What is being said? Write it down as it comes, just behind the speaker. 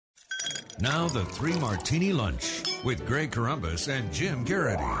Now the Three Martini Lunch with Greg Corombos and Jim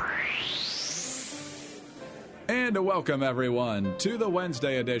Garrity. And welcome, everyone, to the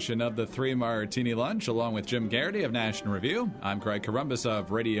Wednesday edition of the Three Martini Lunch, along with Jim Garrity of National Review. I'm Greg Corombos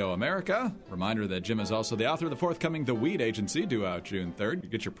of Radio America. Reminder that Jim is also the author of the forthcoming The Weed Agency, due out June 3rd. You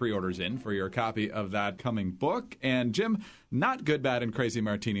get your pre-orders in for your copy of that coming book. And Jim, not good, bad, and crazy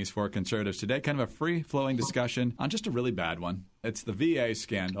martinis for conservatives today. Kind of a free-flowing discussion on just a really bad one. It's the VA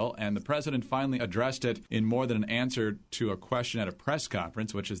scandal, and the president finally addressed it in more than an answer to a question at a press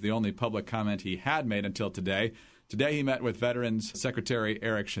conference, which is the only public comment he had made until today. Today he met with Veterans Secretary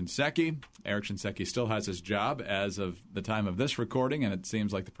Eric Shinseki. Eric Shinseki still has his job as of the time of this recording, and it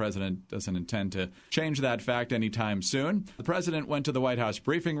seems like the president doesn't intend to change that fact anytime soon. The president went to the White House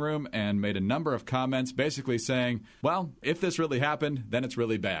briefing room and made a number of comments basically saying, well, if this really happened, then it's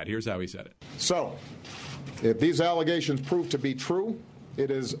really bad. Here's how he said it. So, if these allegations prove to be true,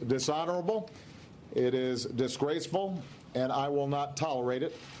 it is dishonorable, it is disgraceful, and I will not tolerate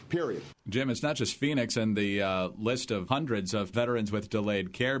it, period. Jim, it's not just Phoenix and the list of hundreds of veterans with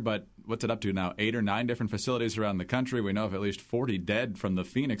delayed care, but what's it up to now? 8 or 9 different facilities around the country. We know of at least 40 dead from the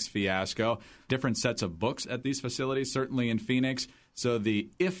Phoenix fiasco. Different sets of books at these facilities, certainly in Phoenix. So the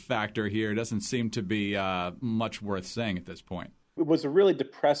if factor here doesn't seem to be much worth saying at this point. It was a really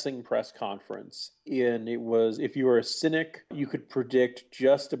depressing press conference. If you were a cynic, you could predict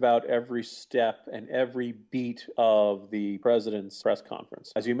just about every step and every beat of the president's press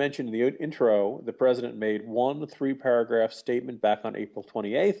conference. As you mentioned in the intro, the president made one 3-paragraph statement back on April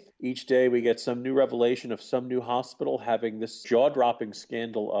 28th. Each day we get some new revelation of some new hospital having this jaw-dropping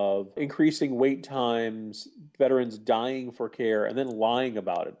scandal of increasing wait times, veterans dying for care, and then lying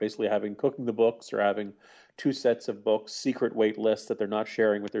about it, basically cooking the books or having 2 sets of books, secret wait lists that they're not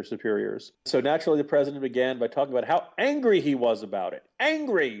sharing with their superiors. So naturally, the president began by talking about how angry he was about it.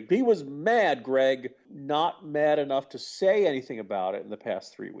 Angry! He was mad, Greg. Not mad enough to say anything about it in the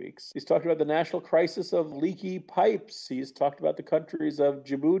past 3 weeks. He's talked about the national crisis of leaky pipes. He's talked about the countries of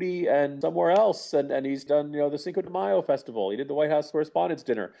Djibouti and somewhere else. And he's done, the Cinco de Mayo festival. He did the White House Correspondents'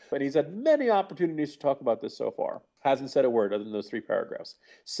 Dinner. But he's had many opportunities to talk about this so far. Hasn't said a word other than those 3 paragraphs.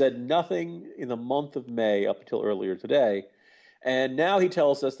 Said nothing in the month of May up until earlier today. And now he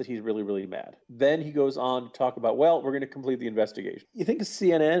tells us that he's really, really mad. Then he goes on to talk about, well, we're going to complete the investigation. You think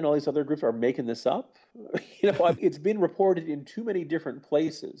CNN and all these other groups are making this up? It's been reported in too many different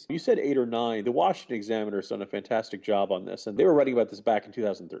places. You said 8 or 9. The Washington Examiner's done a fantastic job on this, and they were writing about this back in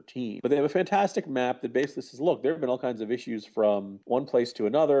 2013. But they have a fantastic map that basically says, look, there have been all kinds of issues from one place to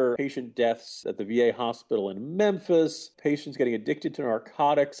another. Patient deaths at the VA hospital in Memphis, patients getting addicted to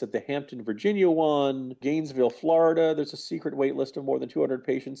narcotics at the Hampton, Virginia one, Gainesville, Florida. There's a secret wait list of more than 200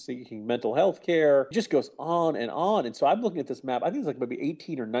 patients seeking mental health care. It just goes on and on. And so I'm looking at this map. I think it's like maybe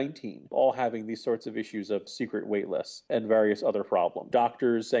 18 or 19, all having these sorts of issues of secret wait lists and various other problems.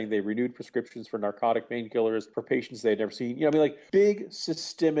 Doctors saying they renewed prescriptions for narcotic painkillers for patients they'd never seen. Big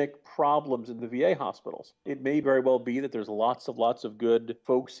systemic problems in the VA hospitals. It may very well be that there's lots of good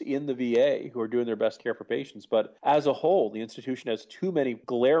folks in the VA who are doing their best care for patients. But as a whole, the institution has too many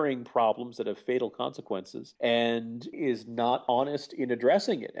glaring problems that have fatal consequences and is not honest in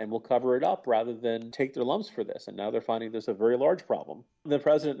addressing it and will cover it up rather than take their lumps for this. And now they're finding this a very large problem. And the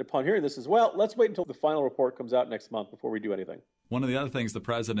president, upon hearing this, says, well, let's wait until the final report comes out next month before we do anything. One of the other things the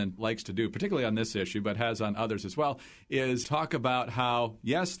president likes to do, particularly on this issue, but has on others as well, is talk about how,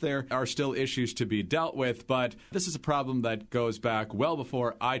 yes, there are still issues to be dealt with, but this is a problem that goes back well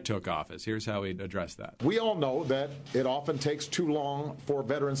before I took office. Here's how he'd address that. We all know that it often takes too long for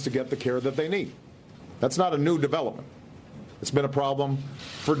veterans to get the care that they need. That's not a new development. It's been a problem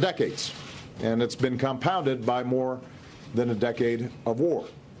for decades, and it's been compounded by more than a decade of war.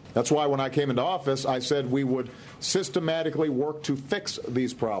 That's why when I came into office, I said we would systematically work to fix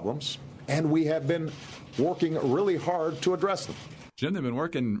these problems, and we have been working really hard to address them. Jim, they've been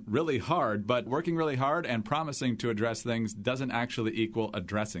working really hard, but working really hard and promising to address things doesn't actually equal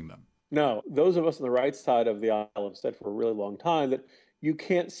addressing them. No, those of us on the right side of the aisle have said for a really long time that you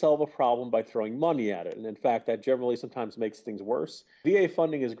can't solve a problem by throwing money at it. And in fact, that generally sometimes makes things worse. VA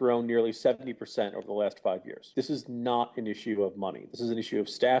funding has grown nearly 70% over the last 5 years. This is not an issue of money. This is an issue of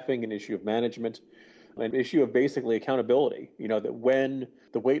staffing, an issue of management, an issue of basically accountability. That when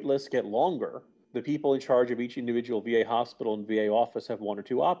the wait lists get longer, the people in charge of each individual VA hospital and VA office have 1 or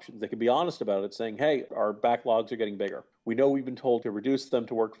 2 options. They can be honest about it, saying, hey, our backlogs are getting bigger. We know we've been told to reduce them,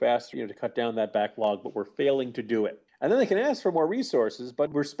 to work faster, to cut down that backlog, but we're failing to do it. And then they can ask for more resources,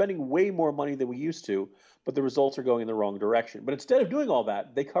 but we're spending way more money than we used to, but the results are going in the wrong direction. But instead of doing all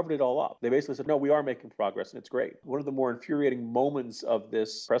that, they covered it all up. They basically said, no, we are making progress, and it's great. One of the more infuriating moments of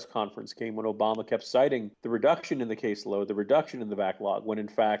this press conference came when Obama kept citing the reduction in the caseload, the reduction in the backlog, when in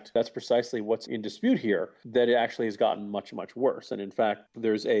fact, that's precisely what's in dispute here, that it actually has gotten much, much worse. And in fact,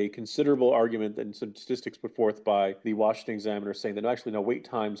 there's a considerable argument and some statistics put forth by the Washington Examiner saying that actually, no, wait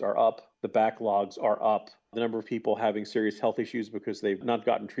times are up, the backlogs are up. The number of people having serious health issues because they've not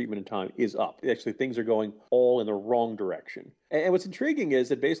gotten treatment in time is up. Actually, things are going all in the wrong direction. And what's intriguing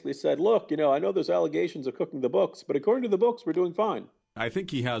is it basically said, look, I know there's allegations of cooking the books, but according to the books, we're doing fine. I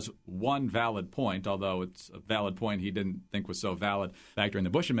think he has one valid point, although it's a valid point he didn't think was so valid back during the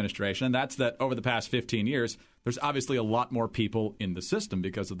Bush administration, and that's that over the past 15 years, there's obviously a lot more people in the system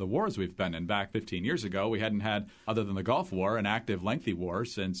because of the wars we've been in. Back 15 years ago, we hadn't had, other than the Gulf War, an active, lengthy war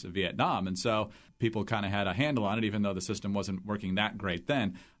since Vietnam. And so people kind of had a handle on it, even though the system wasn't working that great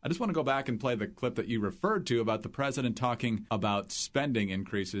then. I just want to go back and play the clip that you referred to about the president talking about spending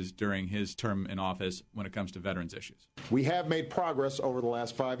increases during his term in office when it comes to veterans issues. We have made progress over the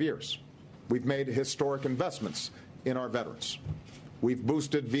last 5 years. We've made historic investments in our veterans. We've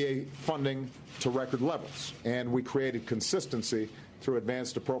boosted VA funding to record levels, and we created consistency through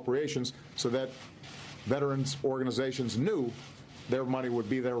advanced appropriations so that veterans organizations knew their money would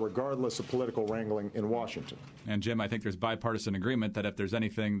be there regardless of political wrangling in Washington. And, Jim, I think there's bipartisan agreement that if there's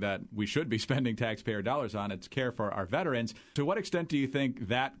anything that we should be spending taxpayer dollars on, it's care for our veterans. To what extent do you think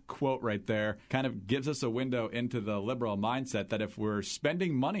that quote right there kind of gives us a window into the liberal mindset that if we're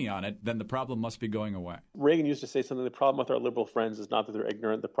spending money on it, then the problem must be going away? Reagan used to say something, the problem with our liberal friends is not that they're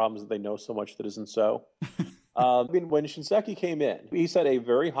ignorant, the problem is that they know so much that isn't so. When Shinseki came in, he set a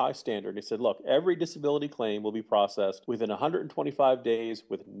very high standard. He said, look, every disability claim will be processed within 125 days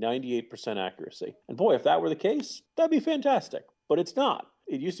with 98% accuracy. And boy, if that were the case, that'd be fantastic. But it's not.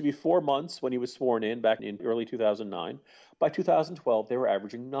 It used to be 4 months when he was sworn in back in early 2009. By 2012, they were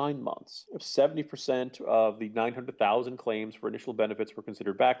averaging 9 months. 70% of the 900,000 claims for initial benefits were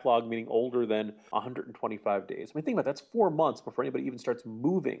considered backlog, meaning older than 125 days. I mean, think about it, that's 4 months before anybody even starts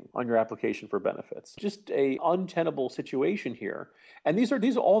moving on your application for benefits. Just a untenable situation here. And these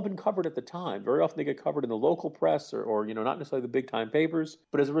have all been covered at the time. Very often they get covered in the local press or not necessarily the big time papers.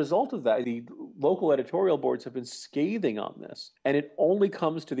 But as a result of that, the local editorial boards have been scathing on this. And it only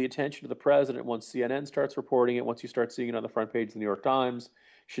comes to the attention of the president once CNN starts reporting it, once you start seeing it on the front page of the New York Times.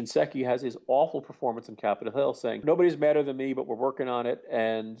 Shinseki has his awful performance in Capitol Hill saying, nobody's madder than me, but we're working on it.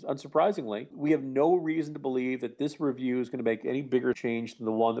 And unsurprisingly, we have no reason to believe that this review is going to make any bigger change than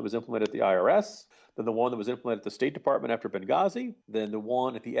the one that was implemented at the IRS, than the one that was implemented at the State Department after Benghazi, than the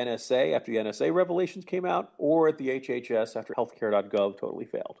one at the NSA after the NSA revelations came out, or at the HHS after healthcare.gov totally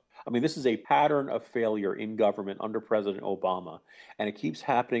failed. I mean, this is a pattern of failure in government under President Obama, and it keeps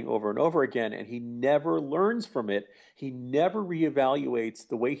happening over and over again, and he never learns from it. He never reevaluates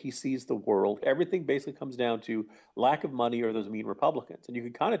the way he sees the world. Everything basically comes down to lack of money or those mean Republicans. And you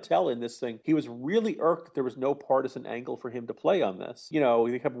can kind of tell in this thing, he was really irked that there was no partisan angle for him to play on this. He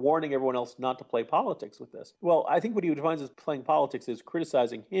kept warning everyone else not to play politics with this. Well, I think what he defines as playing politics is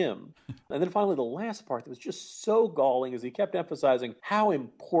criticizing him. And then finally, the last part that was just so galling is he kept emphasizing how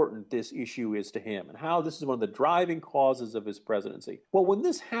important this issue is to him and how this is one of the driving causes of his presidency. Well, when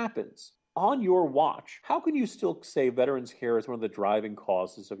this happens on your watch, how can you still say veterans care is one of the driving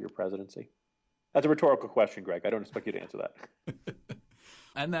causes of your presidency? That's a rhetorical question, Greg. I don't expect you to answer that.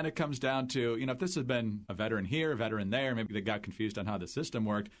 And then it comes down to, if this had been a veteran here, a veteran there, maybe they got confused on how the system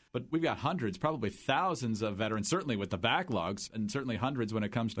worked. But we've got hundreds, probably thousands of veterans, certainly with the backlogs, and certainly hundreds when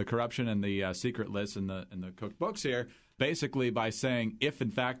it comes to the corruption and the secret lists and the cooked books here. Basically, by saying, if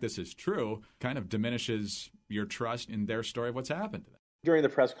in fact this is true, kind of diminishes your trust in their story of what's happened to them. During the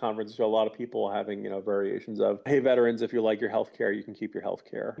press conference, a lot of people having, variations of, hey, veterans, if you like your health care, you can keep your health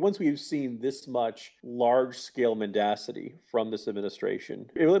care. Once we've seen this much large-scale mendacity from this administration,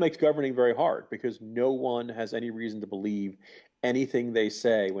 it really makes governing very hard because no one has any reason to believe anything they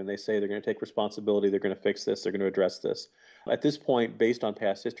say when they say they're going to take responsibility, they're going to fix this, they're going to address this. At this point, based on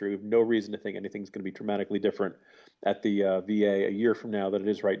past history, we have no reason to think anything's going to be dramatically different at the VA a year from now than it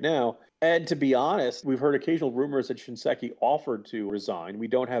is right now. And to be honest, we've heard occasional rumors that Shinseki offered to resign. We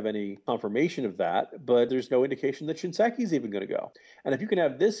don't have any confirmation of that, but there's no indication that Shinseki's even going to go. And if you can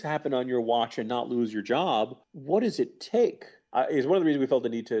have this happen on your watch and not lose your job, what does it take It's one of the reasons we felt the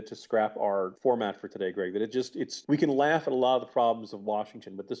need to scrap our format for today, Greg, that we can laugh at a lot of the problems of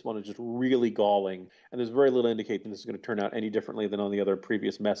Washington, but this one is just really galling, and there's very little indication this is going to turn out any differently than on the other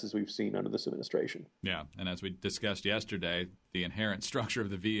previous messes we've seen under this administration. Yeah, and as we discussed yesterday, the inherent structure of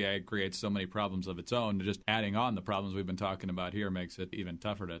the VA creates so many problems of its own. Just adding on the problems we've been talking about here makes it even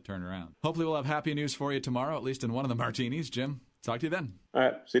tougher to turn around. Hopefully we'll have happy news for you tomorrow, at least in one of the martinis. Jim, talk to you then. All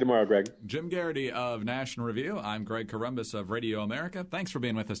right. See you tomorrow, Greg. Jim Garrity of National Review. I'm Greg Corombos of Radio America. Thanks for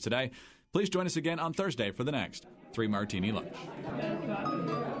being with us today. Please join us again on Thursday for the next 3 Martini Lunch.